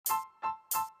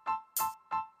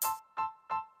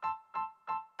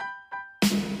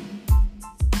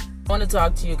I want to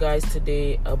talk to you guys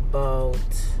today about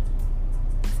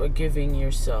forgiving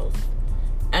yourself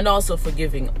and also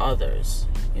forgiving others.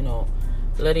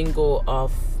 Letting go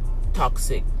of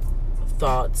toxic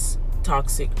thoughts,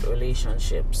 toxic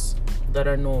relationships that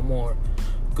are no more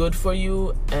good for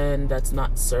you and that's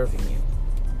not serving you.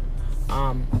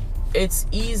 It's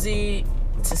easy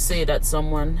to say that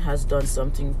someone has done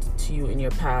something to you in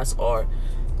your past, or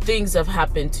things have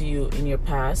happened to you in your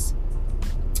past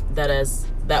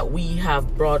that we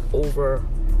have brought over,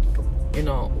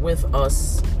 with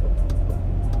us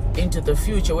into the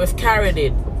future. We've carried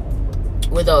it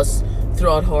with us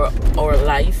throughout our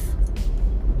life,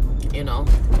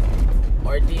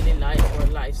 our daily life, our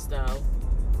lifestyle.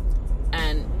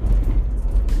 And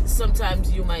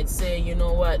sometimes you might say, you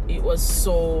know what, it was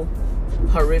so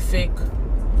horrific,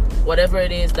 whatever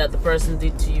it is that the person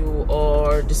did to you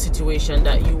or the situation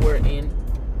that you were in.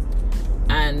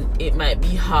 And it might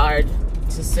be hard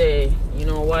to say, you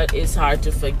know what, it's hard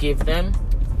to forgive them.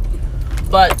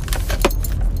 But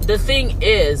the thing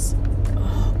is,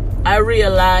 I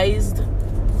realized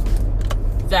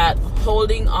that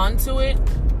holding on to it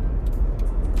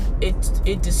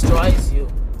destroys you.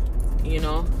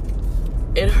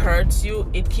 It hurts you.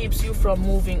 It keeps you from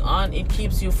moving on. It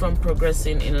keeps you from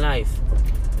progressing in life.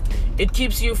 It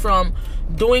keeps you from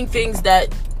doing things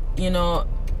that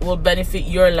will benefit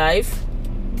your life.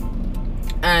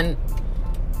 And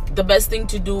the best thing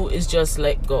to do is just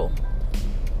let go.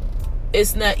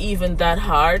 It's not even that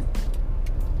hard.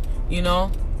 You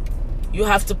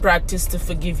have to practice to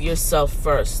forgive yourself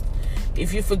first.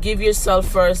 If you forgive yourself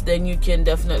first, then you can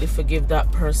definitely forgive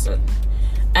that person.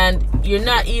 And you're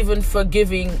not even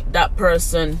forgiving that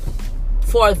person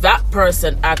for that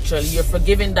person, actually. You're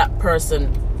forgiving that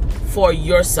person for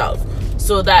yourself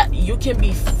so that you can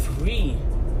be free.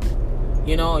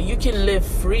 You can live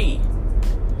free.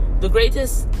 The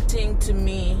greatest thing to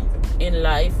me in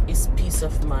life is peace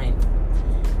of mind.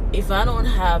 If I don't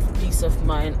have peace of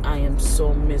mind, I am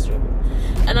so miserable.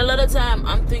 And a lot of time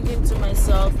I'm thinking to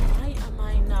myself, why am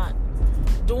I not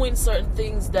doing certain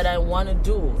things that I want to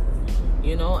do?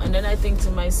 And then I think to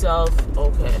myself,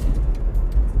 okay,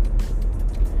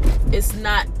 it's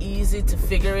not easy to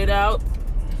figure it out,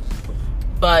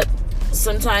 but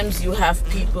sometimes you have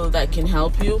people that can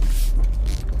help you,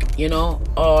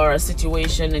 or a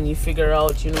situation, and you figure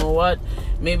out, you know what,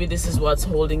 maybe this is what's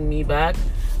holding me back.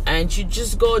 And you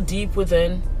just go deep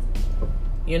within,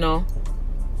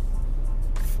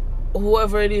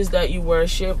 whoever it is that you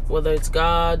worship, whether it's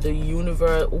God, the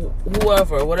universe,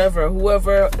 whatever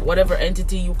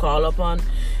entity you call upon,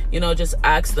 just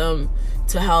ask them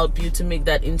to help you to make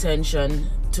that intention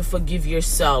to forgive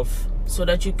yourself so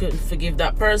that you can forgive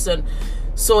that person,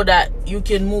 so that you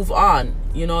can move on.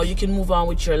 You can move on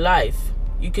with your life.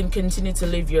 You can continue to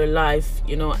live your life,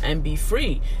 and be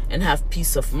free and have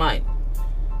peace of mind.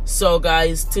 So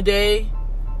guys, today,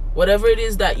 whatever it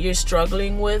is that you're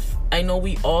struggling with, I know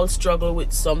we all struggle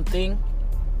with something,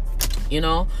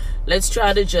 let's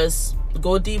try to just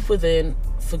go deep within,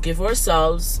 forgive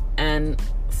ourselves, and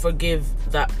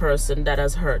forgive that person that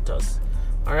has hurt us.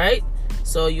 All right?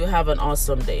 So you have an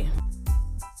awesome day.